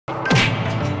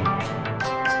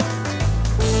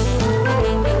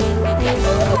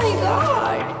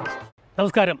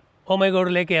നമസ്കാരം. Oh my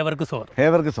ഗോഡിലേക്ക് ഏവർക്ക്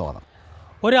സ്വാഗതം.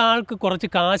 ഒരാൾക്ക് കുറച്ച്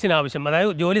കാശിന് ആവശ്യം,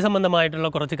 അതായത് ജോലി സംബന്ധമായിട്ടുള്ള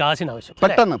കുറച്ച് കാശിന് ആവശ്യം,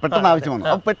 പെട്ടെന്ന് ആവശ്യമാണ്.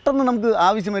 അപ്പോൾ പെട്ടെന്ന് നമുക്ക്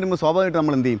ആവശ്യം വരുമ്പോൾ സ്വാഭാവികമായിട്ട്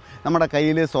നമ്മൾ എന്ത് ചെയ്യും? നമ്മുടെ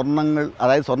കയ്യിൽ സ്വർണ്ണങ്ങൾ,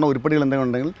 അതായത് സ്വർണ്ണ ഉരുപ്പടികൾ എന്തെങ്കിലും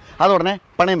ഉണ്ടെങ്കിൽ അത് ഉടനെ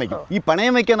പണയം വയ്ക്കും. ഈ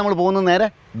പണയം വയ്ക്കാൻ നമ്മൾ പോകുന്നത് നേരെ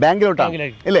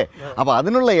ബാങ്കിലോട്ടാണ് അല്ലേ? അപ്പോൾ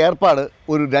അതിനുള്ള ഏർപ്പാട്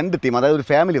ഒരു 2 ടീം, അതായത് ഒരു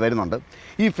ഫാമിലി വരുന്നുണ്ട്.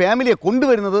 ഈ ഫാമിലിയെ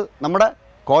കൊണ്ടുവരുന്നത് നമ്മുടെ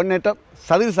കോർഡിനേറ്റർ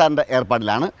സതീഷ് സാറിൻ്റെ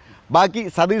ഏർപ്പാടിലാണ്. ബാക്കി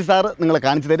സതീഷ് സാറ് നിങ്ങളെ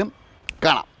കാണിച്ചു തരും.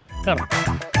 കാണാം.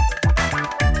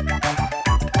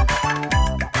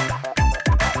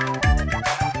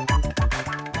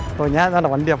 അപ്പോൾ ഞാൻ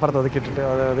വണ്ടി അപ്പുറത്ത്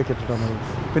ഒതുക്കിയിട്ടിട്ട് വന്നത്.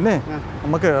 പിന്നെ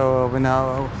നമുക്ക്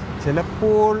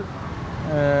ചിലപ്പോൾ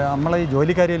നമ്മളെ ഈ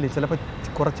ജോലിക്കാരിയല്ലേ ചിലപ്പോൾ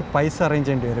കുറച്ച് പൈസ അറേഞ്ച്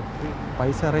ചെയ്യേണ്ടി വരും.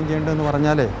 പൈസ അറേഞ്ച് ചെയ്യേണ്ടതെന്ന്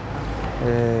പറഞ്ഞാൽ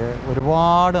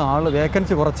ഒരുപാട്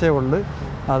വേക്കൻസി കുറച്ചേ ഉള്ളൂ.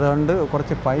 അതുകൊണ്ട്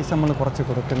കുറച്ച് പൈസ നമ്മൾ കുറച്ച്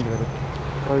കൊടുക്കേണ്ടി വരും.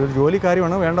 അപ്പോൾ ഒരു ജോലിക്കാരി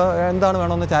വേണം, എന്താണ്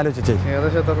വേണമെന്ന് ആലോചിച്ചേ.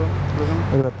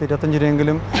 ഒരു 10-25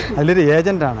 രൂപയെങ്കിലും അതിലൊരു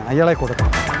ഏജൻറ്റാണ്, അയാളെ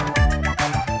കൊടുക്കണം.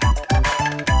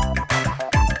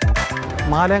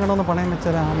 മാല എങ്ങനെയൊന്ന് പണയം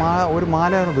വെച്ചാൽ ഒരു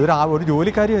മാല ഒരു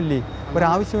ജോലിക്കാരിയല്ലേ,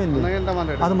 ഒരാവശ്യമല്ലേ,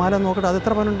 അത് മാല നോക്കട്ടെ. അത്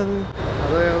എത്ര പനുണ്ടത്?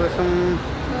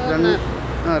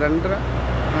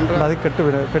 അത് കെട്ട്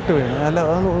വീണ് അല്ല,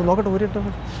 അത് നോക്കട്ടെ.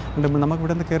 നമുക്ക്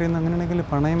ഇവിടെ നിന്ന് കയറിയെന്ന് അങ്ങനെയാണെങ്കിൽ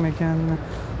പണയം വയ്ക്കാൻ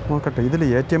നോക്കട്ടെ. ഇതിൽ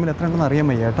ATM എത്ര ഉണ്ടെന്ന് അറിയാൻ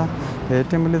വയ്യ കേട്ടാ.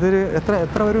 ATM ഇതൊരു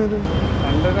എത്ര വരും? ഇത്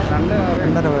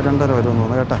 2.5 വരുമെന്ന്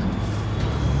തോന്നുന്നു കേട്ടാ.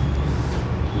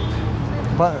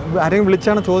 അപ്പം ആരെങ്കിലും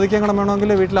വിളിച്ചാണ് ചോദിക്കാൻ കൂടെ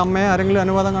വേണമെങ്കിൽ വീട്ടിൽ അമ്മയെ ആരെങ്കിലും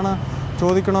അനുവാദം കാണാൻ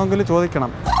ചോദിക്കണമെങ്കിൽ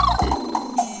ചോദിക്കണം.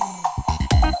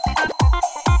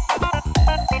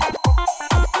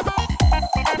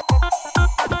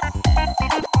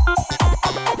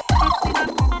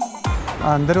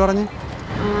 എന്തൊരു പറഞ്ഞു?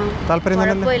 താല്പര്യം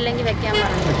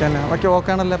വെക്കാൻ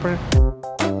ഓക്കാണല്ലോ എപ്പോഴും.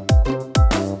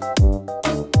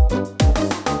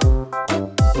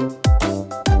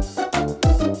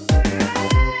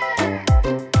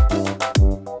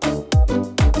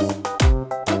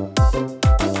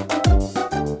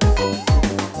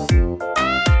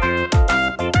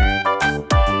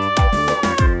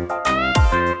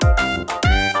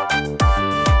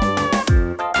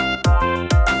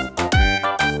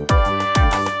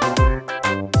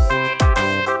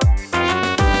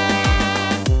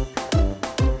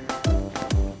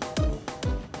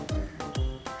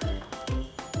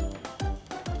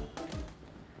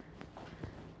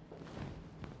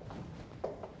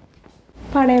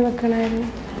 പണയം വെക്കണമായിരുന്നു.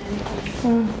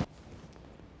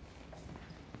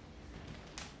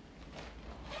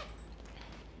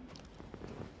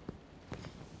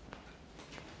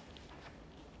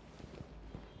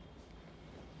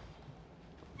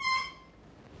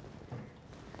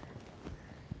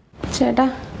 ചേട്ടാ,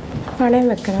 പണയം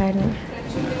വെക്കണമായിരുന്നു.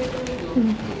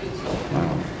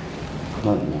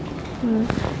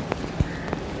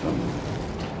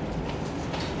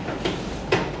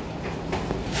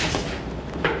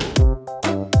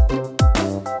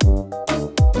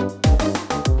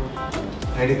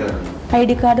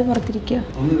 ID card പുറത്തിരിക്കുക.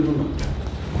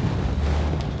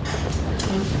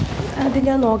 അത്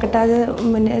ഞാൻ നോക്കട്ടെ. അത്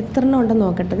എത്ര എണ്ണം ഉണ്ടെന്ന്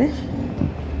നോക്കട്ടെ.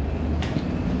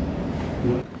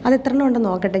 അത് എത്ര എണ്ണം ഉണ്ടെന്ന്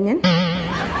നോക്കട്ടെ. ഞാൻ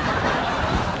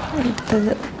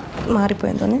എടുത്തത്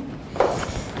മാറിപ്പോയെന്ന് തോന്നി.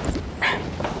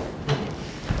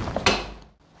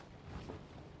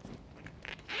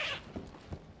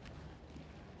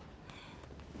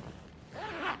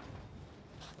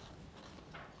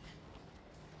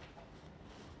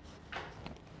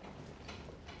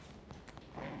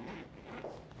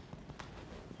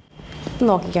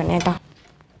 നോക്കിക്കോണേ കേട്ടോ.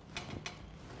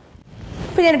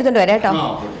 ഇപ്പം ഞാൻ എടുത്തോണ്ട് വരാം കേട്ടോ.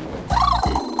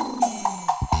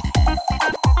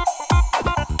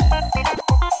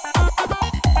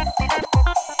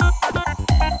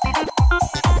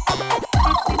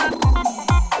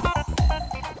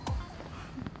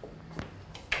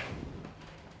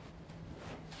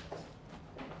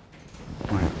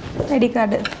 ID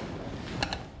കാർഡ്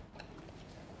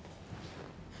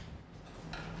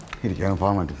ഇരിക്കാൻ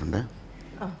ഫോർമാറ്റിട്ടുണ്ട്.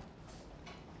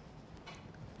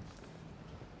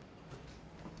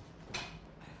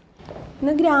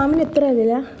 ഇന്ന് ഗ്രാമിന് എത്ര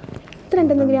വില? എത്ര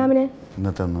ഉണ്ടെന്ന് ഗ്രാമിന്?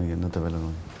 ഇന്നത്തെ വില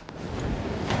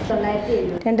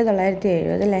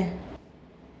 2,970 അല്ലേ?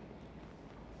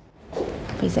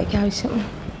 പൈസയ്ക്ക് ആവശ്യം.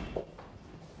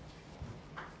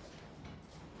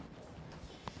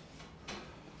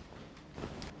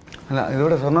 അല്ല,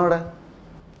 ഇതിവിടെ സ്വർണ്ണം ഇവിടെ?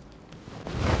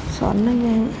 സ്വർണ്ണം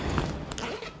ഞാൻ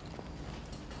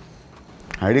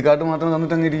ID കാർഡ് മാത്രം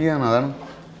തന്നിട്ട് അങ്ങ് ഇരിക്കുകയാണ്. അതാണ്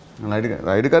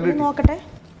ID കാർഡ് നോക്കട്ടെ.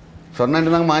 സ്വർണ്ണമായിട്ട്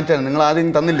നിങ്ങൾ വാങ്ങിച്ചായിരുന്നു. നിങ്ങൾ ആദ്യം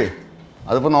തന്നില്ലേ?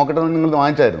 അതിപ്പോൾ നോക്കട്ടെ, നിങ്ങൾ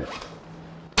വാങ്ങിച്ചായിരുന്നു.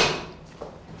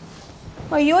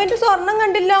 അയ്യോ, എന്റെ സ്വർണം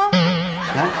കണ്ടില്ല.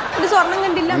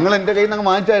 നിങ്ങൾ എന്റെ കയ്യിൽ നിന്ന്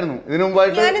വാങ്ങിച്ചായിരുന്നു ഇതിനു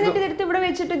മുമ്പായിട്ട്.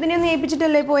 വെച്ചിട്ട് ഇതിനെ ഒന്ന്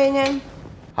ഏൽപ്പിച്ചിട്ടല്ലേ പോയേ ഞാൻ?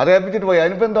 അത് ഏൽപ്പിച്ചിട്ട് പോയി,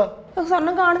 അതിനിപ്പോ എന്താ?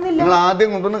 സ്വർണം കാണുന്നില്ല. നിങ്ങൾ ആദ്യം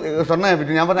കൊണ്ടുവന്ന് സ്വർണ്ണം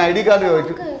ഏൽപ്പിച്ചു. ഞാൻ പറഞ്ഞ ID കാർഡ്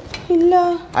ചോദിച്ചു. ഇല്ല,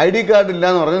 ID കാർഡ് ഇല്ല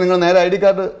എന്ന് പറഞ്ഞു. നിങ്ങൾ നേരെ ID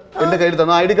കാർഡ് എൻ്റെ കയ്യിൽ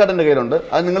തന്നു. ID കാർഡ് എൻ്റെ കയ്യിലുണ്ട്.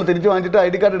 അത് നിങ്ങൾ തിരിച്ചു വാങ്ങിച്ചിട്ട്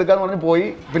ID കാർഡ് എടുക്കാന്ന് പറഞ്ഞ് പോയി.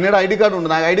 പിന്നീട് ID കാർഡ് ഉണ്ട്.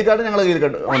 ID കാർഡ് ഞങ്ങളുടെ കയ്യിൽ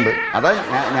ഉണ്ട്. അതാ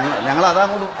ഞങ്ങൾ അതാ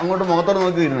അങ്ങോട്ട് മുഖത്തോട്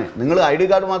നോക്കി ഇരുന്നേ. നിങ്ങൾ ID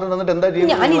കാർഡ് മാത്രം തന്നിട്ട് എന്താ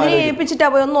ചെയ്യുന്നത്? ഞാൻ ഇതിനെ ഏൽപ്പിച്ചിട്ടാ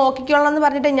പോയി. ഒന്ന് നോക്കിക്കോളാം എന്ന്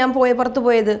പറഞ്ഞിട്ട് ഞാൻ പുറത്ത്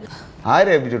പോയത്. ആരെ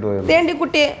ഏൽപ്പിച്ചിട്ട് പോയത്? തേണ്ടി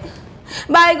കുട്ടിയെ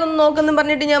ബാഗ് ഒന്ന് നോക്കുന്നു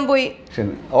പറഞ്ഞിട്ട് ഞാൻ പോയി.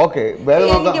 ഓക്കെ, ബാഗ്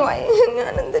നോക്കാം.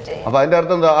 ഞാൻ എന്താ ചെയ്യാ? അപ്പൊ അതിന്റെ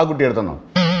അർത്ഥം എന്താ? ആ കുട്ടി എടുത്തന്നോ?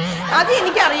 അത്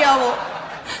എനിക്കറിയാവോ?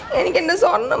 എനിക്ക് എന്റെ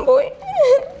സ്വർണം പോയി.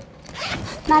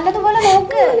 നല്ലതുപോലെ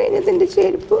നോക്ക്. ഇതിന്റെ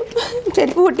ചെരുപ്പ്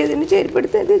പൊട്ടിയതിന്റെ ചെരുപ്പ്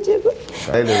എടുത്ത് വെച്ചേക്കും.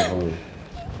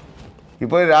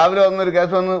 ഇപ്പൊ രാവിലെ വന്നൊരു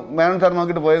കേസ് വന്ന് മേനോൻ സാർ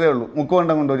നോക്കിയിട്ട് പോയതേ ഉള്ളൂ.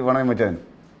 മുക്കുകൊണ്ടം കൊണ്ട് ഒരു പണയം വെച്ചാൽ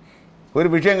ഒരു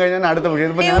വിഷയം കഴിഞ്ഞാൽ അടുത്ത വിഷയം.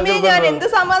 ഞാൻ എന്ത്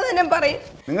സമാധാനം പറയും?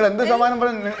 നിങ്ങൾ എന്ത് സമാധാനം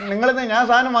പറയും? നിങ്ങളെന്താ? ഞാൻ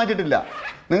സാധനം വാങ്ങിച്ചിട്ടില്ല.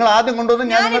 നിങ്ങൾ ആദ്യം കൊണ്ടുവന്ന്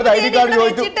ഞാൻ നിങ്ങളുടെ ID കാർഡ്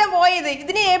ചോദിച്ചു.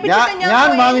 ഞാൻ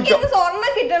വാങ്ങിച്ചോ?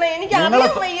 സ്വർണം കിട്ടണേ, എനിക്ക് അറിയാൻ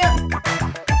വയ്യ.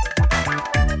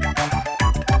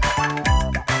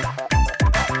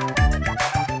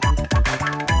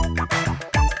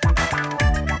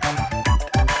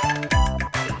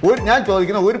 ഞാൻ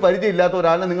ചോദിക്കുന്ന ഒരു പരിചയം ഇല്ലാത്ത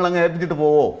ഒരാളിനെ നിങ്ങൾ അങ്ങ് ഏൽപ്പിച്ചിട്ട്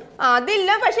പോവോ? അതില്ല,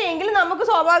 പക്ഷെ എങ്കിലും നമുക്ക്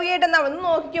സ്വാഭാവികമായിട്ട് ഒന്ന്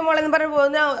നോക്കിക്കുമ്പോളെന്ന് പറഞ്ഞു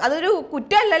പോകുന്ന അതൊരു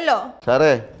കുറ്റമല്ലല്ലോ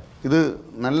സാറേ. ഇത്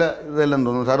നല്ല ഇതെല്ലാം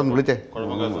തോന്നുന്നു. സാറൊന്ന് വിളിച്ചേ,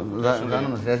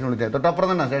 സ്റ്റേഷൻ വിളിച്ചേ. തൊട്ടപ്പുറം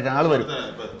തന്നെ സ്റ്റേഷൻ ആൾ വരും.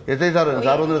 SI സാർ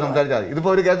ഒന്ന് സംസാരിച്ചാൽ മതി. ഇതിപ്പോ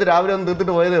ഒരു കേസ് രാവിലെ ഒന്ന്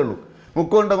തീർത്തിട്ട് പോയതേ ഉള്ളൂ.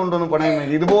 മുക്കുകൊണ്ടൊന്നും പണയം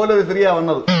ഇതുപോലെ ഒരു സ്ത്രീയാണ്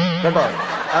വന്നത് കേട്ടോ.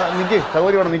 നിൽക്കി,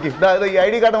 സൗകര്യം വേണം, നിൽക്കി. ഇത് ഈ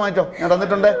ID കാർഡ് വാങ്ങിച്ചോ, ഞാൻ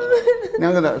തന്നിട്ടുണ്ട്.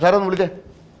 ഞങ്ങൾക്ക് സാറൊന്ന് വിളിച്ചേ,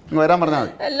 നിങ്ങൾ വരാൻ പറഞ്ഞാൽ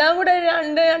മതി. എല്ലാം കൂടെ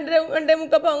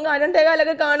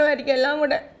 2-2:30 കാണുമായിരിക്കും എല്ലാം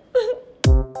കൂടെ.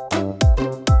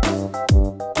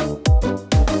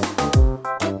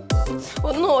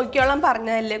 ഒന്ന് നോക്കിയോളാം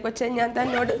പറഞ്ഞല്ലേ കൊച്ചെ ഞാൻ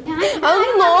തന്നോട്.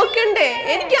 അതൊന്ന് നോക്കണ്ടേ?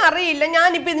 എനിക്ക് അറിയില്ല.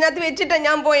 ഞാനിപ്പോ ഇതിനകത്ത് വെച്ചിട്ടാ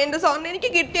ഞാൻ പോയി. എന്റെ സ്വർണ്ണം എനിക്ക്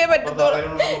കിട്ടിയേ പറ്റത്തുള്ളൂ.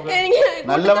 എനിക്ക്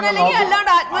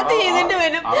അല്ലാണ്ട് ആത്മഹത്യ ചെയ്തിട്ട്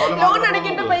വരും. ലോൺ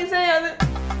അടയ്ക്കേണ്ട പൈസ അത്.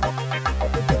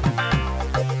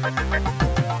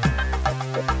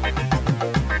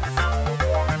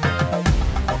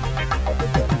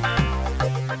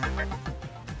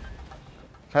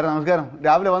 സാറേ നമസ്കാരം.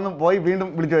 രാവിലെ വന്ന് പോയി വീണ്ടും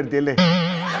വിളിച്ചു വരുത്തിയല്ലേ?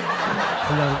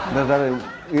 സാറേ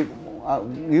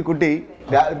ഈ കുട്ടി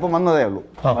ഇപ്പം വന്നതേ ഉള്ളൂ.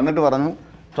 വന്നിട്ട് പറഞ്ഞു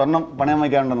സ്വർണം പണയം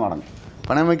വയ്ക്കാനുണ്ടെന്ന് പറഞ്ഞു.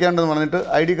 പണയം വയ്ക്കാനുണ്ടെന്ന് പറഞ്ഞിട്ട്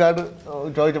ID കാർഡ്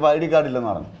ചോദിച്ചപ്പോൾ ID കാർഡ് ഇല്ലെന്ന്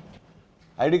പറഞ്ഞു.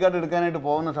 ID കാർഡ് എടുക്കാനായിട്ട്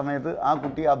പോകുന്ന സമയത്ത് ആ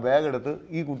കുട്ടി ആ ബാഗ് എടുത്ത്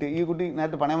ഈ കുട്ടി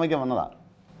നേരത്തെ പണയം വയ്ക്കാൻ വന്നതാ.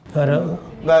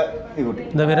 ഈ കുട്ടി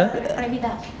എന്താ പേര്?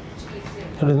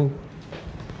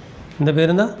 എന്താ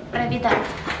പേരെന്താ?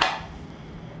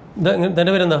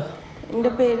 തന്റെ പേരെന്താ?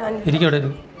 ഇരിക്കവിടെ.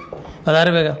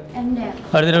 അതാരെ വേഗം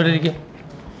അടുത്തിവിടെ ഇരിക്കുക.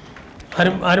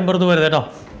 ആരും പുറത്ത് പോരുത് കേട്ടോ.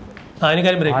 അതിന്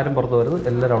കാര്യം പറയും. ആരും പുറത്ത് പോരുത്,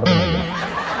 എല്ലാവരും അവിടെ തന്നെ.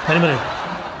 കാര്യം പറയും.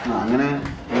 അങ്ങനെ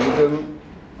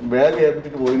ബാഗ്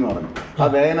ഏൽപ്പിച്ചിട്ട് പോയി എന്ന് പറഞ്ഞു. ആ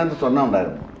ബാഗിനകത്ത് സ്വർണ്ണം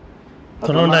ഉണ്ടായിരുന്നു.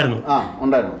 സ്വർണ്ണം ആ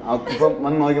ഉണ്ടായിരുന്നു. ഇപ്പം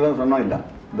വന്ന് നോക്കിയപ്പോൾ സ്വർണ്ണം ഇല്ല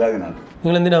ബാഗിനകത്ത്.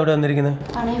 നിങ്ങൾ എന്തിനാ അവിടെ വന്നിരിക്കുന്നത്?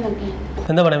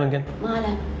 എന്താ പണയം വെക്കാൻ?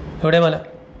 എവിടെയാ മാല?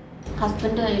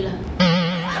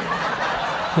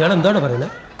 ഇയാൾ എന്താണ്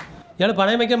പറയുന്നത്? ഇയാൾ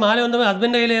പണയം വെക്കാൻ മാല വന്നപ്പോൾ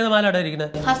ഹസ്ബൻഡ് കയ്യിൽ ഏത് മാല അവിടെ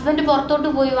ഇരിക്കുന്നത്? ഹസ്ബൻഡ് പുറത്തോട്ട്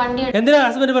പോയി വണ്ടി. എന്തിനാ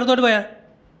ഹസ്ബൻഡ് പുറത്തോട്ട് പോയാ?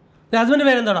 ഹസ്ബൻഡ്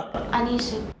പേരെന്താടാ?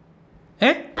 അനീഷ്.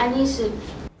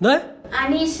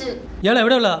 അനീഷ്. ഇയാൾ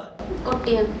എവിടെ ഉള്ളതാ?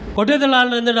 കൊട്ടിയത്തുള്ള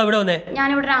ആളിന് എന്തിനാ ഇവിടെ വന്നേ?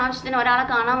 ഞാനിവിടെ ഒരു ആവശ്യത്തിന് ഒരാളെ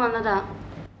കാണാൻ വന്നതാ.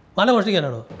 മാല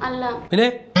മോഷ്ടിക്കാനാണോ? അല്ല, പിന്നെ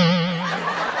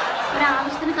ഒരു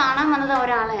ആവശ്യത്തിന് കാണാൻ വന്നതാ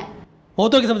ഒരാളെ.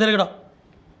 മുഖത്ത് നോക്കി സംസാരിക്കട്ടോ.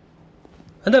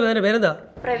 എന്താ പേരെന്താ?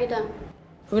 പ്രവിത.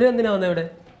 ഇവരെന്തിനാ വന്നേ ഇവിടെ?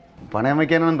 പണയം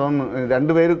വയ്ക്കാനാണെന്ന് തോന്നുന്നു.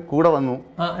 രണ്ടുപേര് കൂടെ വന്നു.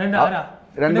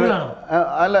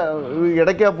 അല്ല,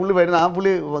 ഇടയ്ക്ക് ആ പുള്ളി വരുന്ന ആ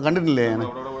പുള്ളി കണ്ടിട്ടില്ലേ ഞാൻ?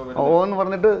 ഓന്ന്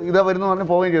പറഞ്ഞിട്ട് ഇതാ വരുന്നു പറഞ്ഞ്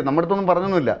പോവുകയും ചെയ്തു. നമ്മുടെ അടുത്തൊന്നും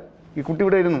പറഞ്ഞൊന്നുമില്ല. ഈ കുട്ടി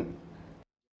ഇവിടെ ഇരുന്നു.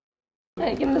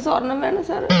 സ്വർണം വേണം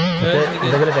സാറേ.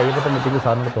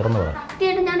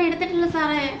 ഞാൻ എടുത്തിട്ടില്ല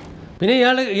സാറേ. പിന്നെ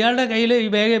ഇയാളുടെ കയ്യിൽ ഈ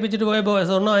ബാഗ് ഏൽപ്പിച്ചിട്ട് പോയപ്പോ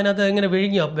സ്വർണ്ണം അതിനകത്ത് എങ്ങനെ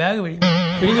വിഴുങ്ങിയോ? ബാഗ്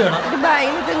വിഴുങ്ങിയോടാ?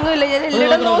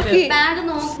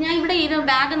 ഞാൻ ഇവിടെ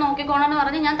ബാഗ് നോക്കിക്കോണെന്ന്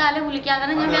പറഞ്ഞ് ഞാൻ തല കുലിക്കാതെ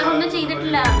ഞാൻ വേറെ ഒന്നും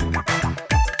ചെയ്തിട്ടില്ല.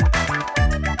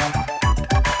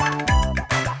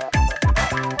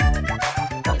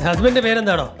 ഹസ്ബൻഡിന്റെ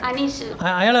പേരെന്താണോ? അനീഷ്.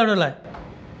 അയാൾ എവിടെ ഉള്ള?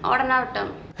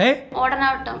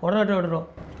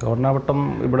 ഓടനാവട്ടം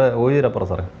ഇവിടെ ഓയിരപ്പുറം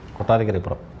സാറേ, കൊട്ടാരക്കര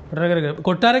ഇപ്പുറം.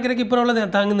 കൊട്ടാരക്കരക്ക് ഇപ്പുറമുള്ളത്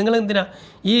നിങ്ങൾ എന്തിനാ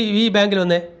ഈ ബാങ്കിൽ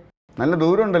വന്നേ? നല്ല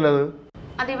ദൂരം ഉണ്ടല്ലോ അത്.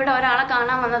 അതിവിടെ ഒരാളെ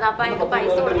കാണാൻ വന്നതാ. അപ്പൊ അയാൾക്ക്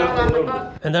പൈസ കൊടുക്കണമെന്ന്.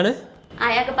 എന്താണ്?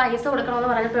 അയാൾക്ക് പൈസ കൊടുക്കണമെന്ന്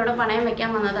പറഞ്ഞപ്പോ ഇവിടെ പണയം വെക്കാൻ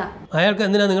വന്നതാ. അയാൾക്ക്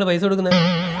എന്തിനാ നിങ്ങൾ പൈസ കൊടുക്കുന്നത്?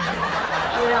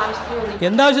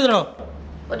 എന്താവശ്യത്തിനോ?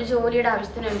 ഒരു ജോലിയുടെ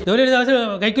ആവശ്യത്തിന്. ജോലിയുടെ ആവശ്യം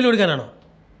കൈക്കൂലി കൊടുക്കാനാണോ?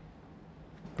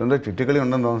 എന്താ ചുറ്റിക്കളി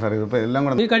ഉണ്ടെന്ന് തോന്നുന്നു സാറേ. ഇപ്പൊ എല്ലാം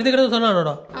കൂടെ. ഈ കഴുത്തി കിടന്ന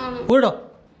സ്വർണ്ണാണോടോ? കൂടോ?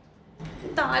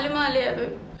 താലിമാലയത്.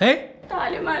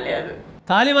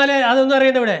 താലിമാല അതൊന്നും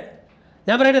അറിയണ്ട ഇവിടെ.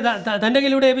 ഞാൻ പറയട്ടെ, തൻ്റെ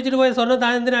കയ്യിലൂടെ ഏൽപ്പിച്ചിട്ട് പോയ സ്വർണ്ണം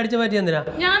താൻ എന്തിനാ അടിച്ചു മാറ്റി? എന്തിനാ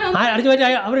അടിച്ചു മാറ്റി?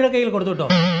 അവരുടെ കയ്യിൽ കൊടുത്തു കേട്ടോ.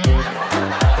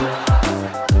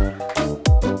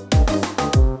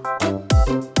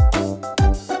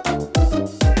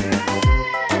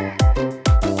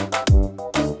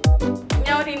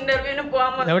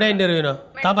 എവിടെ ഇന്റർവ്യൂനോ?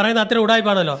 താൻ പറയുന്നത് അത്ര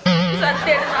ഉടായ്പാണല്ലോ.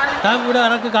 താൻ ഇവിടെ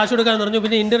ആർക്ക് കാശ് കൊടുക്കാന്ന് പറഞ്ഞു,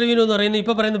 പിന്നെ ഇന്റർവ്യൂന്ന് എന്ന് പറയുന്നു.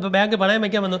 ഇപ്പൊ പറയുന്നു ബാങ്ക് പണയം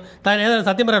വെക്കാൻ വന്നു. താൻ ഏതാണ്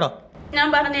സത്യം പറയണോ?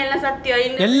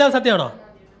 എല്ലാം സത്യമാണോ?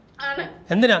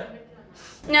 എന്തിനാ?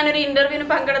 ഞാനൊരു ഇന്റർവ്യൂവിന്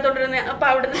പങ്കെടുത്തോണ്ടിരുന്ന അപ്പൊ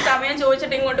അവിടുന്ന് സമയം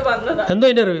ചോദിച്ചിട്ട് ഇങ്ങോട്ട് വന്നതാ. എന്തോ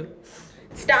ഇന്റർവ്യൂ?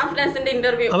 Staff നഴ്സിന്റെ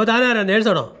interview. അപ്പൊ താനാരാ?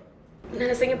 നേഴ്സാണോ?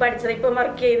 നഴ്സിംഗ് പഠിച്ചത്, ഇപ്പൊ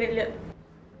വർക്ക് ചെയ്യുന്നില്ല.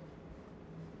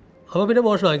 അപ്പൊ പിന്നെ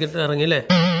മോഷണം ആക്കിട്ട് ഇറങ്ങിയില്ലേ?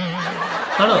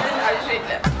 ആണോ?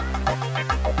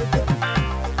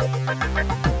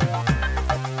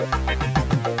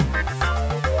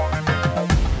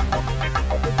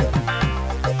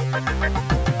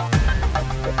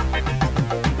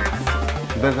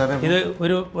 ഇത്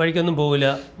ഒരു വഴിക്കൊന്നും പോകില്ല,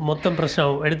 മൊത്തം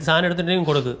പ്രശ്നമാവും. സാധനം എടുത്തിട്ടുണ്ടെങ്കിൽ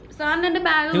കൊടുക്ക്.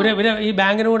 ഇവരെ ഈ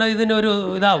ബാങ്കിന് കൂടെ ഇതിൻ്റെ ഒരു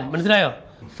ഇതാവും, മനസ്സിലായോ?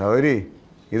 സൗരി,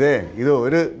 ഇത്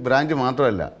ഒരു ബ്രാഞ്ച്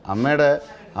മാത്രമല്ല.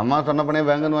 അമ്മ സ്വർണ്ണപ്പണയ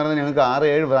ബാങ്ക് എന്ന് പറയുന്നത് ഞങ്ങൾക്ക്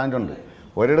 6-7 ബ്രാഞ്ചുണ്ട്.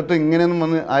 ഒരിടത്തും ഇങ്ങനെയൊന്നും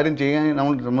വന്ന് ആരും ചെയ്യാൻ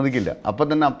നമ്മൾ സമ്മതിക്കില്ല. അപ്പം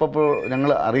തന്നെ അപ്പോൾ ഞങ്ങൾ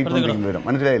അറിയിച്ചുകൊണ്ടിരിക്കുന്നു വരും,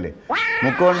 മനസ്സിലായില്ലേ?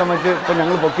 മുക്കുകൊണ്ട മറ്റ് ഇപ്പം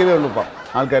ഞങ്ങൾ പൊക്കിയതേ ഉള്ളൂ. ഇപ്പം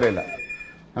ആൾക്കാരെല്ലാം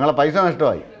ഞങ്ങളെ പൈസ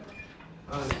നഷ്ടമായി.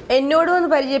 എന്നോട്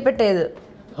വന്ന് പരിചയപ്പെട്ടത്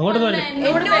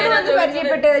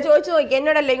ചോദിച്ചു നോക്കി.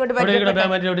 എന്നോടല്ലേ ഇങ്ങോട്ട് പരിചയപ്പെട്ടത്?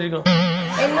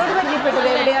 എന്നോട് പരിചയപ്പെട്ടത്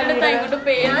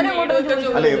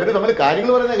അല്ല, ഇവര് തമ്മിൽ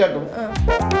കാര്യങ്ങൾ പറയുന്നത് കേട്ടു.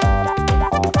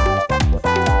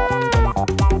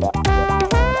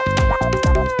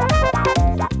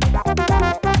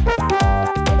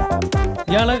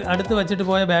 ഇയാള് അടുത്ത് വെച്ചിട്ട്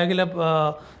പോയ ബാഗിലെ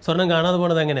സ്വർണം കാണാതെ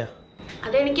പോണത് എങ്ങനെയാ?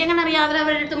 അതെനിക്ക് എങ്ങനെ അറിയാം?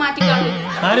 അവരവരുടെ അടുത്ത് മാറ്റിക്കാണോ?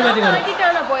 ആര് മാറ്റിക്കാണോ?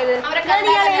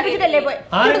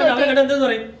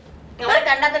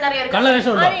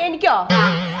 എനിക്കോ?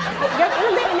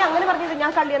 അങ്ങനെ പറഞ്ഞത്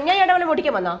ഞാൻ കള്ളി. ഞാൻ ഇടവലെ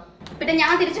മോട്ടിക്കാൻ വന്നോ? പിന്നെ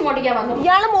ഞാൻ തിരിച്ചു മോട്ടിക്കാൻ വന്നു.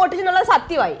 ഇയാള് മോട്ടിച്ചെന്നുള്ളത്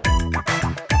സത്യമായി.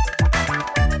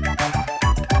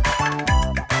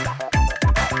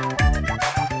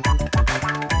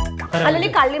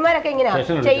 അല്ലെങ്കിൽ കള്ളിമാരൊക്കെ ഇങ്ങനെയാ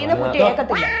ചെയ്യുന്ന കുട്ടി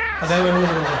കേൾക്കത്തില്ല.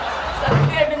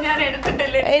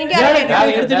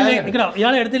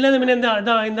 ഇയാളെ എടുത്തില്ലെന്ന് പിന്നെ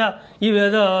എന്താ ഈ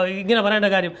ഇങ്ങനെ പറയേണ്ട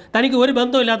കാര്യം? തനിക്ക് ഒരു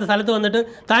ബന്ധമില്ലാത്ത സ്ഥലത്ത് വന്നിട്ട്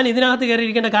താൻ ഇതിനകത്ത് കയറി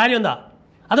ഇരിക്കേണ്ട കാര്യം എന്താ?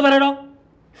 അത് പറയണോ?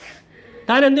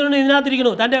 താൻ എന്തുകൊണ്ട്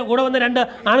ഇതിനകത്തിരിക്കണു? തൻ്റെ കൂടെ വന്ന 2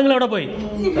 ആണുങ്ങൾ എവിടെ പോയി?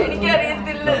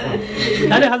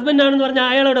 തൻ്റെ ഹസ്ബൻഡ് ആണെന്ന് പറഞ്ഞാൽ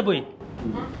അയാൾ എവിടെ പോയി?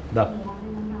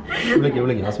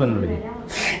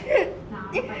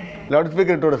 ലൗഡ്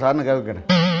സ്പീക്കർ ഇട്ടൂടെ സാറിന് കേൾക്കട്ടെ.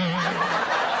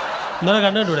 എന്താ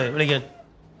കണ്ടിട്ടൂടെ വിളിക്കാൻ?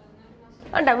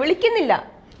 വിളിക്കുന്നില്ല.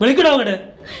 വിളിക്കണോ? അങ്ങോട്ട്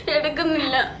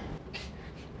എടുക്കുന്നില്ല.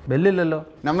 ബെല്ലില്ലല്ലോ.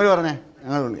 നമ്പർ പറഞ്ഞേ,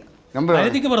 ഞങ്ങൾ നമ്പർ.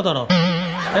 പരിധിക്ക് പുറത്താണോ?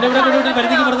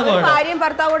 പരിധിക്ക് പുറത്ത് പോകണം. ഭാര്യയും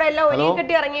ഭർത്താവൂടെ എല്ലാം ഒരുങ്ങി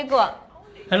കെട്ടി ഇറങ്ങിയേക്കുവാ.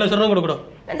 അല്ല, സ്വർണ്ണം കൊടുക്കണോ?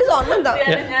 എന്റെ സ്വർണ്ണം എന്താ?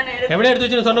 എവിടെ എടുത്തു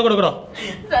വെച്ചാൽ സ്വർണ്ണം കൊടുക്കണോ?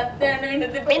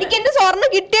 എനിക്ക് എന്റെ സ്വർണ്ണം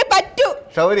കിട്ടിയേ പറ്റൂ.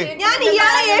 ഞാൻ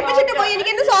ഇയാളെ ഏൽപ്പിച്ചിട്ട് പോയി.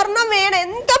 എനിക്ക് എന്റെ സ്വർണ്ണം വേണം.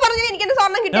 എന്താ പറഞ്ഞാൽ എനിക്ക് എന്റെ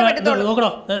സ്വർണ്ണം കിട്ടിയേ പറ്റത്തുള്ളൂ.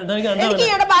 എനിക്ക്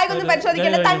ഇയാളുടെ ബാഗ് ഒന്നും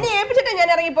പരിശോധിക്കണ്ട. തന്നെ ഏൽപ്പിച്ചിട്ട് ഞാൻ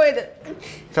ഇറങ്ങിപ്പോയത്.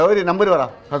 സൗരി, നമ്പർ പറ.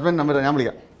 ഹസ്ബൻഡ് നമ്പർ ഞാൻ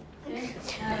വിളിക്കാം.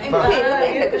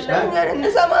 ഞാൻ എന്ത്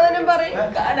സമാധാനം പറയും?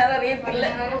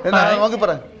 നോക്കി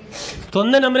പറ.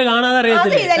 സ്വന്തം നമ്പർ കാണാതെ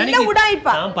അറിയത്തില്ല.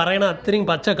 ഞാൻ പറയണ അത്രയും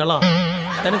പച്ചക്കള.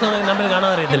 നമ്പർ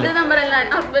കാണാതെ അറിയത്തില്ല.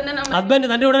 ഹസ്ബൻഡ്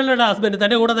തന്റെ കൂടെ അല്ല. ഹസ്ബൻഡ്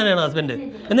തന്റെ കൂടെ തന്നെയാണ് ഹസ്ബൻഡ്.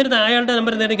 എന്നിട്ട് അയാളുടെ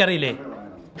നമ്പർ എനിക്ക് അറിയില്ലേ?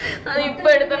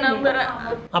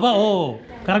 അപ്പൊ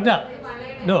കറക്റ്റാ.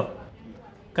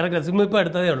 കറക്റ്റാ. സിം ഇപ്പൊ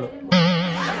എടുത്തതേ ഉള്ളൂ.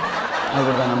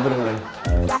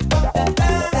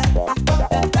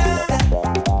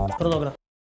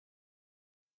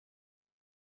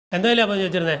 എന്തായാലും അപ്പൊ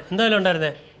ചോദിച്ചിരുന്നേ? എന്തായാലും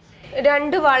ഉണ്ടായിരുന്നേ?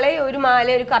 2 വളയും 1 മാല,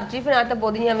 ഒരു കർച്ചീഫിനകത്ത്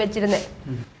പൊതിഞ്ഞ് ഞാൻ വെച്ചിരുന്നേ.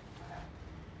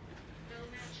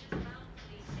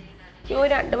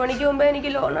 2 മണിക്ക് മുമ്പേ എനിക്ക്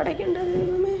ലോൺ അടയ്ക്കേണ്ടത്.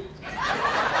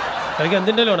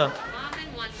 എന്തിന്റെ ലോണാ?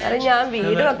 അതെ, ഞാൻ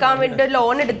വീട് വെക്കാൻ വേണ്ടി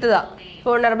ലോൺ എടുത്തതാ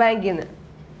പൂർണ്ണർ ബാങ്കിൽ നിന്ന്.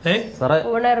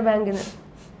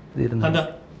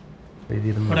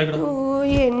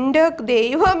 എന്റെ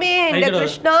ദൈവമേ, എന്റെ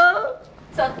കൃഷ്ണ,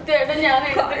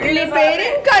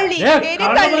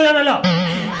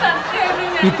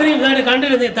 ഇത്രയും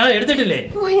കണ്ടിരുന്നേ എടുത്തിട്ടില്ലേ?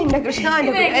 എന്റെ കൃഷ്ണ,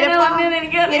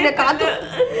 എന്നെ കാത്തു.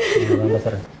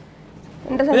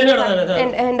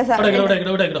 എന്റെ സാർ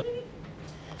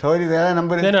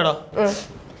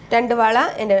 2 വള,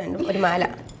 എന്റെ 1 മാല.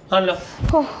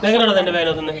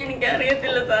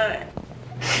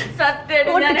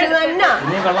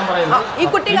 ഈ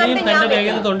കുട്ടി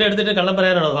തൊണ്ടെടുത്തിട്ട് കള്ളം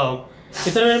പറയാനാണോ ഭാവം?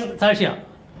 ഇത്രയും സാക്ഷിയാ?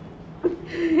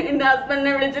 എന്റെ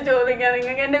ഹസ്ബൻഡിനെ വിളിച്ച് ചോദിക്കാം,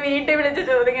 നിങ്ങൾക്ക് എന്റെ വീട്ടിൽ വിളിച്ച്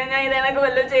ചോദിക്കാം ഞാൻ ഇതെനക്ക്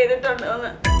വല്ലതും ചെയ്തിട്ടുണ്ടോന്ന്.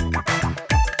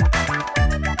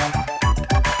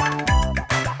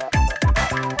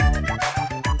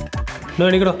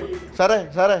 സാറേ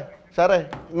സാറേ സാറേ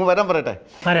ഇങ്ങ് വരാൻ പറയട്ടെ.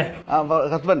 ആരെ?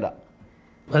 ഹസ്ബൻഡാ.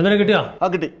 ഹസ്ബൻഡ് കിട്ടിയോ? ആ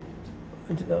കിട്ടി.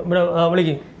 ഇവിടെ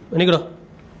വിളിക്കും എനിക്കോ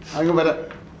അങ്ങ് വരാം.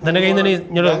 തൻ്റെ കയ്യിൽ നിന്ന്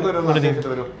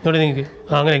ഇങ്ങോട്ട് നീക്കി.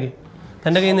 അങ്ങനെയൊക്കെ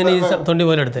തൻ്റെ കയ്യിൽ നിന്ന് ഈ തൊണ്ടി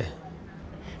പോലെ എടുത്തേ.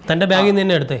 തൻ്റെ ബാഗിൽ നിന്ന്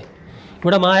തന്നെ എടുത്തേ.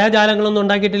 ഇവിടെ മായാജാലങ്ങളൊന്നും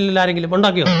ഉണ്ടാക്കിയിട്ടില്ല. ആരെങ്കിലും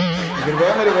ഉണ്ടാക്കിയോ?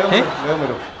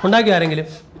 ഉണ്ടാക്കിയോ ആരെങ്കിലും?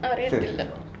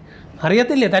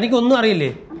 അറിയത്തില്ലേ? തനിക്കൊന്നും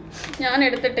അറിയില്ലേ? ഞാൻ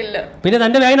എടുത്തിട്ടില്ല. പിന്നെ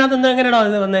തൻ്റെ ബാഗിനകത്ത് എന്താ എങ്ങനെയാണോ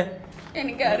ഇത് വന്നേ?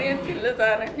 എനിക്ക് അറിയത്തില്ല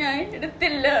സാറേ, ഞാൻ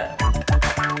എടുത്തില്ല.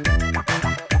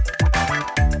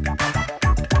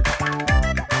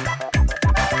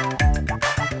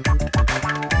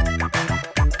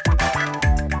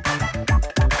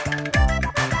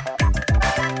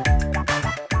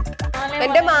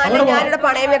 എന്റെ മാല ഞാനിവിടെ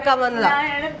പണയം വെക്കാൻ വന്നതാ.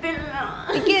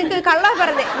 എനിക്ക് കള്ള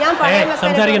പറഞ്ഞേ. ഞാൻ പണയം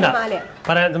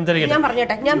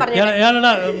വെക്കാൻ ഞാൻ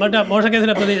പറഞ്ഞോട്ടെ. മറ്റേ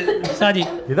മോഷണക്കേസിലെ പ്രതി ഷാജി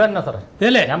ഇതന്നെ സാറേ,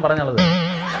 ഇതല്ലേ ഞാൻ പറഞ്ഞത്?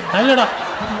 അല്ലടാ,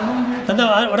 എന്താ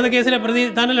അവിടുത്തെ കേസിലെ പ്രതി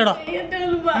താനല്ലേടാ?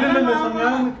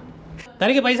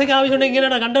 തനിക്ക് പൈസക്ക് ആവശ്യമുണ്ടെങ്കിൽ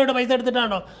ഇങ്ങനെയാണോ കണ്ടവിടെ പൈസ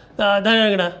എടുത്തിട്ടാണോ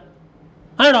താനെ?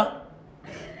 ആണോ?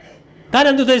 താൻ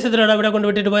എന്ത് ഉദ്ദേശത്തിലാണോ ഇവിടെ കൊണ്ട്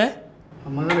വിട്ടിട്ട് പോയേ?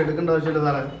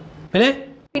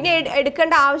 പിന്നെ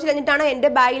എടുക്കേണ്ട ആവശ്യം എന്നിട്ടാണോ എന്റെ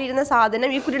ബാഗിൽ ഇരുന്ന സാധനം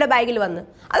ഈ കുട്ടിയുടെ ബാഗിൽ വന്ന്?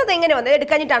 അത് എങ്ങനെ വന്നത്?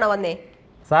 എടുക്കാഞ്ഞിട്ടാണോ വന്നേ?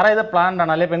 സാറേ ഇത് പ്ലാൻഡ്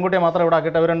ആണ്, അല്ലെ പെൺകുട്ടിയെ മാത്രം ഇവിടെ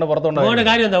ആക്കിയിട്ട് അവരുണ്ട് പുറത്തുണ്ട്.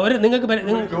 കാര്യം എന്താ? ഒരു നിങ്ങൾക്ക്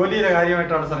ജോലിയുടെ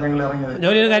കാര്യമായിട്ടാണ് സാർ ഞങ്ങൾ ഇറങ്ങിയത്.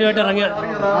 ജോലിയുടെ കാര്യമായിട്ട് ഇറങ്ങിയ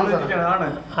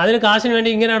അതിന് കാശിന് വേണ്ടി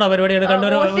ഇങ്ങനെയാണോ പരിപാടിയാണ്?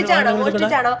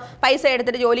 കണ്ടോ പൈസ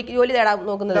എടുത്തിട്ട് ജോലി തേടാൻ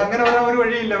നോക്കുന്നത്?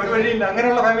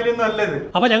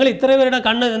 അപ്പൊ ഞങ്ങൾ ഇത്രയും പേരുടെ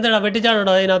കണ്ണ് എന്താ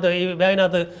വെട്ടിച്ചാണോ അതിനകത്ത് ഈ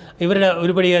ബാഗിനകത്ത് ഇവരുടെ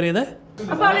ഉരുപ്പടി കയറിയത്?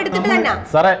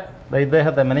 സാറേ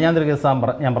ഇദ്ദേഹത്തെ മെനഞ്ഞാന്തൊരു കേസ്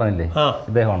ഞാൻ പറഞ്ഞില്ലേ,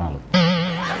 ഇദ്ദേഹമാണ് ആള്.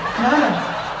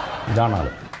 ഇതാണ്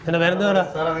ആള്.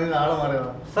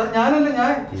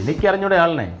 എനിക്കറിഞ്ഞൂടെ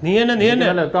ആളിനെ. നീ തന്നെ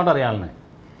വ്യക്തമായിട്ട് അറിയാം ആളിനെ.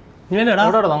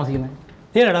 എവിടെ താമസിക്കുന്നത്?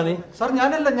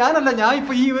 ഞാനല്ല. ഞാൻ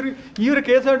ഇപ്പൊ ഈ ഒരു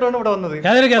കേസായിട്ടാണ് ഇവിടെ വന്നത്.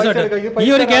 ഏതൊരു കേസായിട്ട്? ഈ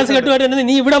ഒരു കേസ് കെട്ടുമായിട്ട്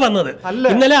നീ ഇവിടെ വന്നത്?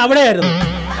 ഇന്നലെ അവിടെയായിരുന്നു.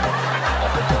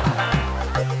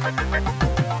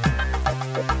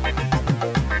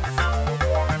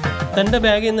 തൻ്റെ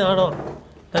ബാഗിൽ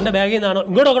നിന്നാണോ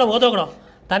ഇങ്ങോട്ട് നോക്കണോ മുഖത്ത് നോക്കണോ?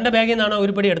 തൻ്റെ ബാഗിൽ നിന്നാണോ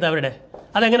ഉരുപ്പടി എടുത്തത് അവരുടെ?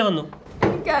 അതെങ്ങനെ വന്നു?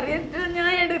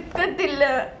 ഞാൻ എടുക്കത്തില്ല.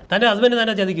 തൻ്റെ ഹസ്ബൻഡ്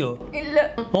തന്നെ ചതിക്കുവോ? ഇല്ല.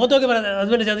 മുഖത്തൊക്കെ പറയാം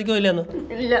ഹസ്ബൻഡ് ചതിക്കോ ഇല്ലെന്ന്?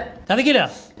 ഇല്ല. ചതിക്കില്ല?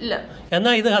 ഇല്ല.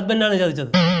 എന്നാൽ ഇത് ഹസ്ബൻഡാണ്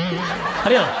ചതിച്ചത്.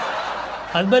 അറിയാം,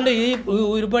 ഹസ്ബൻഡ് ഈ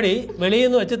ഉരുപ്പടി വെളിയിൽ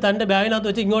നിന്ന് വെച്ച് തൻ്റെ ബാഗിനകത്ത്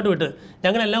വെച്ച് ഇങ്ങോട്ട് വിട്ട്.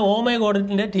 ഞങ്ങളെല്ലാം ഓ മൈ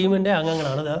ഗോഡിൻ്റെ ടീമിൻ്റെ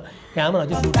അംഗങ്ങളാണ്. ഇത് ക്യാമറ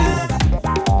വെച്ച് ഷൂട്ട് ചെയ്ത്.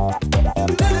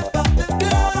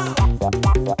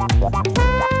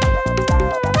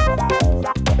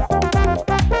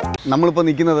 നമ്മളിപ്പോൾ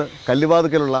നിൽക്കുന്നത്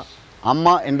കല്ലുവാതുക്കലുള്ള അമ്മ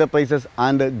എൻ്റർപ്രൈസസ്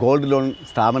ആൻഡ് ഗോൾഡ് ലോൺ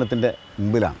സ്ഥാപനത്തിൻ്റെ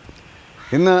മുമ്പിലാണ്.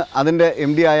 ഇന്ന് അതിൻ്റെ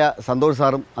MD ആയ സന്തോഷ്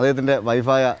സാറും അദ്ദേഹത്തിൻ്റെ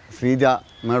വൈഫായ ശ്രീജ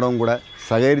മേഡവും കൂടെ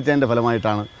സഹകരിച്ചതിൻ്റെ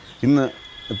ഫലമായിട്ടാണ്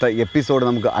ഇന്നത്തെ എപ്പിസോഡ്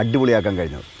നമുക്ക് അടിപൊളിയാക്കാൻ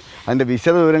കഴിഞ്ഞത്. അതിൻ്റെ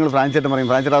വിശദ വിവരങ്ങൾ ഫ്രാൻചേട്ടൻ പറയും.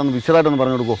 ഫ്രാൻചേട്ടൻ വിശദമായിട്ടൊന്ന്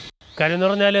പറഞ്ഞു കൊടുക്കുമോ? കാര്യം എന്ന്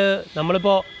പറഞ്ഞാൽ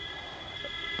നമ്മളിപ്പോൾ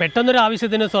പെട്ടെന്നൊരു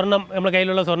ആവശ്യത്തിന് സ്വർണം നമ്മുടെ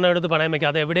കയ്യിലുള്ള സ്വർണ്ണം എടുത്ത് പണയം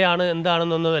വയ്ക്കുക. അത് എവിടെയാണ്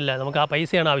എന്താണെന്നൊന്നുമല്ല, നമുക്ക് ആ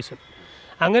പൈസയാണ് ആവശ്യം.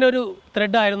 അങ്ങനെ ഒരു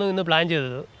ത്രെഡായിരുന്നു ഇന്ന് പ്ലാൻ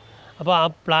ചെയ്തത്. അപ്പോൾ ആ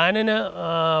പ്ലാനിന്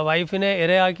വൈഫിനെ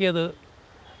ഇരയാക്കിയത്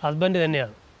ഹസ്ബൻഡ്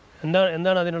തന്നെയാണ്.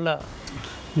 എന്താണ് അതിനുള്ള?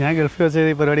 ഞാൻ ഗൾഫിൽ വെച്ച്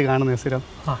ഈ പരിപാടി കാണുന്നത് സ്ഥിരം.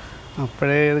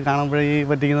 അപ്പോഴേ ഇത് കാണുമ്പോഴേ ഈ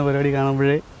പറ്റിക്കുന്ന പരിപാടി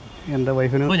കാണുമ്പോഴേ എൻ്റെ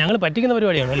വൈഫിന് ഞങ്ങൾ പറ്റിക്കുന്ന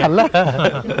പരിപാടിയാണ് അല്ല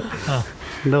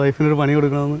എൻ്റെ വൈഫിനൊരു പണി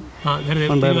കൊടുക്കണമെന്ന്.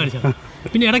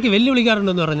 പിന്നെ ഇടയ്ക്ക്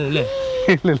വെല്ലുവിളിക്കാറുണ്ടെന്ന് പറഞ്ഞതല്ലേ?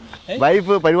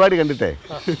 വൈഫ് പരിപാടി കണ്ടിട്ടേ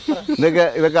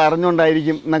ഇതൊക്കെ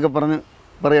അറിഞ്ഞുകൊണ്ടായിരിക്കും എന്നൊക്കെ പറഞ്ഞ്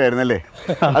പറയുമായിരുന്നല്ലേ?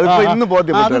 അതിപ്പോ ഇന്ന്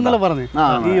അതെന്നല്ല പറഞ്ഞു.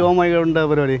 ഈ ഓ മൈ ഗോഡിന്റെ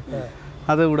പരിപാടി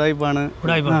അത് ഉടായിപ്പാണ്.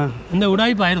 എന്താ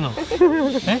ഉടായിപ്പായിരുന്നോ?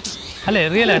 അല്ലേ,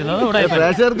 റിയൽ ആയിരുന്നോ?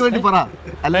 പ്രേക്ഷകർക്ക് വേണ്ടി പറ.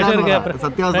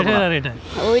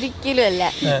 ഒരിക്കലും അല്ല.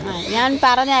 ഞാൻ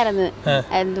പറഞ്ഞായിരുന്നു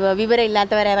എന്തുവാ വിവരം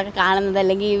ഇല്ലാത്തവരെ അതൊക്കെ കാണുന്നത്,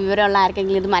 അല്ലെങ്കിൽ വിവരമുള്ള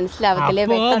ആർക്കെങ്കിലും ഇത് മനസ്സിലാവത്തില്ലേ?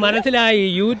 മനസ്സിലായി.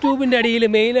 യൂട്യൂബിന്റെ അടിയിൽ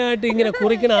മെയിനായിട്ട് ഇങ്ങനെ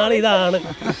കുറിക്കുന്ന ആൾ ഇതാണ്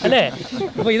അല്ലേ?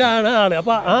 അപ്പൊ ഇതാണ് ആള്.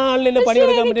 അപ്പൊ ആ ആളിനെ പണി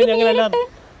കൊടുക്കാൻ പറ്റും ഞങ്ങളെല്ലാം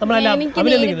അതെ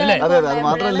അതെ. അത്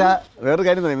മാത്രമല്ല വേറൊരു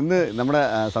കാര്യം തന്നെ, ഇന്ന് നമ്മുടെ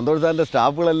സന്തോഷ് സാറിൻ്റെ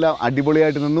സ്റ്റാഫുകളെല്ലാം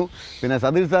അടിപൊളിയായിട്ട് നിന്നു. പിന്നെ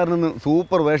സതീഷ് സാറിൽ നിന്ന്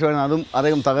സൂപ്പർ വേഷമായിരുന്നു, അതും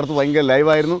അദ്ദേഹം തകർത്ത് ഭയങ്കര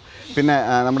ലൈവായിരുന്നു. പിന്നെ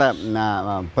നമ്മുടെ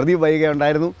പ്രദീപ് വൈക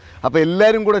ഉണ്ടായിരുന്നു. അപ്പോൾ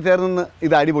എല്ലാവരും കൂടെ ചേർന്ന്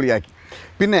ഇത് അടിപൊളിയാക്കി.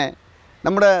 പിന്നെ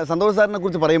നമ്മുടെ സന്തോഷ് സാറിനെ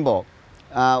കുറിച്ച് പറയുമ്പോൾ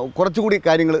കുറച്ചുകൂടി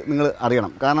കാര്യങ്ങൾ നിങ്ങൾ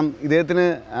അറിയണം. കാരണം ഇദ്ദേഹത്തിന്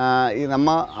ഈ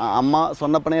അമ്മ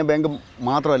സ്വർണ്ണപ്പണയ ബാങ്ക്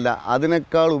മാത്രമല്ല,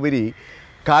 അതിനേക്കാൾ ഉപരി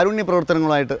കാരുണ്യ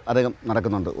പ്രവർത്തനങ്ങളായിട്ട് അദ്ദേഹം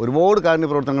നടക്കുന്നുണ്ട്. ഒരുപാട് കാരുണ്യ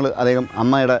പ്രവർത്തനങ്ങൾ അദ്ദേഹം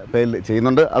അമ്മയുടെ പേരിൽ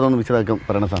ചെയ്യുന്നുണ്ട്. അതൊന്ന് വിശദമാക്കും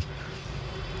പറയണം സാർ.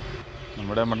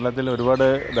 നമ്മുടെ മണ്ഡലത്തിൽ ഒരുപാട്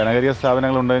ധനകാര്യ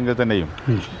സ്ഥാപനങ്ങളുണ്ടെങ്കിൽ തന്നെയും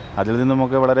അതിൽ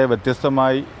നിന്നുമൊക്കെ വളരെ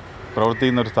വ്യത്യസ്തമായി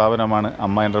പ്രവർത്തിക്കുന്ന ഒരു സ്ഥാപനമാണ്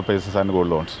അമ്മ എൻ്റർപ്രൈസസ് ആൻഡ്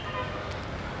ഗോൾഡ് ലോൺസ്.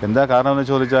 എന്താ കാരണം എന്ന്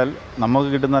ചോദിച്ചാൽ, നമുക്ക്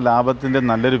കിട്ടുന്ന ലാഭത്തിൻ്റെ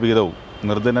നല്ലൊരു വിഹിതവും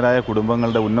നിർധനരായ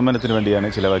കുടുംബങ്ങളുടെ ഉന്നമനത്തിന് വേണ്ടിയാണ്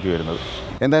ചിലവാക്കി വരുന്നത്.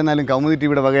 എന്തായിരുന്നാലും കൗമുദി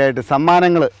ടിവിയുടെ വകയായിട്ട്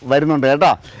സമ്മാനങ്ങൾ വരുന്നുണ്ട്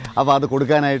കേട്ടോ. അപ്പോൾ അത്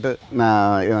കൊടുക്കാനായിട്ട്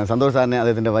സന്തോഷ് സാറിനെ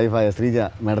അദ്ദേഹത്തിൻ്റെ വൈഫായ ശ്രീജ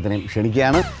മാഡത്തിനെയും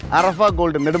ക്ഷണിക്കുകയാണ്. അറഫ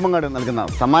ഗോൾഡ് നെടുമങ്ങാട് നൽകുന്ന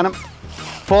സമ്മാനം,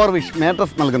 4 വിഷ്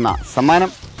മാട്രസ് നൽകുന്ന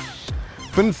സമ്മാനം,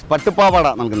 പ്രിൻസ് പട്ടുപ്പാവാട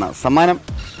നൽകുന്ന സമ്മാനം,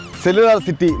 സെല്ലുലാർ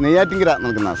സിറ്റി നെയ്യാറ്റിങ്കര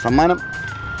നൽകുന്ന സമ്മാനം,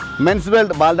 men's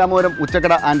world Balaramapuram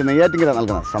ഉച്ചക്കട and Neyyattinkara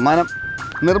നൽകുന്ന സമ്മാനം,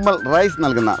 നിർമ്മൽ റൈസ്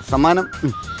നൽകുന്ന സമ്മാനം,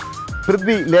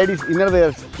 പൃഥ്വി ലേഡീസ്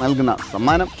ഇന്നർവെയർസ് നൽകുന്ന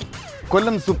സമ്മാനം,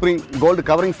 കൊല്ലം സുപ്രീം ഗോൾഡ്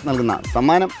കവറിങ്സ് നൽകുന്ന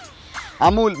സമ്മാനം,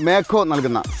 അമൂൽ മേഘോ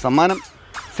നൽകുന്ന സമ്മാനം,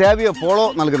 സേവിയ പോളോ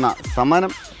നൽകുന്ന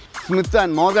സമ്മാനം, സ്മിത്ത്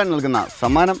ആൻഡ് മോർഗൻ നൽകുന്ന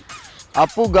സമ്മാനം,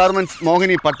 അപ്പു ഗാർമെൻറ്റ്സ്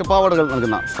മോഹിനി പട്ടുപാവാടകൾ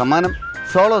നൽകുന്ന സമ്മാനം,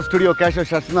 സോളോ സ്റ്റുഡിയോ കാഷ്വൽ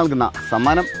ഷർട്ട്സ് നൽകുന്ന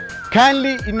സമ്മാനം,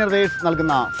 ഖാൻലി ഇന്നർവെയർസ്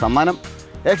നൽകുന്ന സമ്മാനം,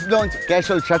 എക്സ് ലോഞ്ച്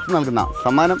കാഷ്വൽ ഷർട്ട്സ് നൽകുന്ന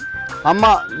സമ്മാനം, അമ്മ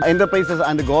എൻ്റർപ്രൈസസ്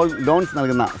ആൻഡ് ഗോൾഡ് ലോൺസ്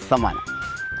നൽകുന്ന സമ്മാനം.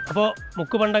 അപ്പോൾ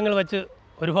മുക്കുപണ്ടങ്ങൾ വെച്ച്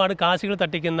ഒരുപാട് കാശുകൾ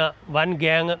തട്ടിക്കുന്ന വൻ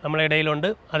ഗ്യാങ് നമ്മുടെ ഇടയിലുണ്ട്.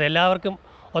 അതെല്ലാവർക്കും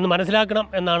ഒന്ന് മനസ്സിലാക്കണം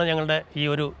എന്നാണ് ഞങ്ങളുടെ ഈ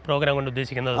ഒരു പ്രോഗ്രാം കൊണ്ട്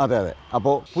ഉദ്ദേശിക്കുന്നത്. അതെ.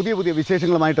 അപ്പോൾ പുതിയ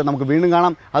വിശേഷങ്ങളുമായിട്ട് നമുക്ക് വീണ്ടും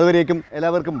കാണാം. അതുവരേക്കും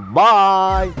എല്ലാവർക്കും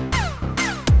ബായ്.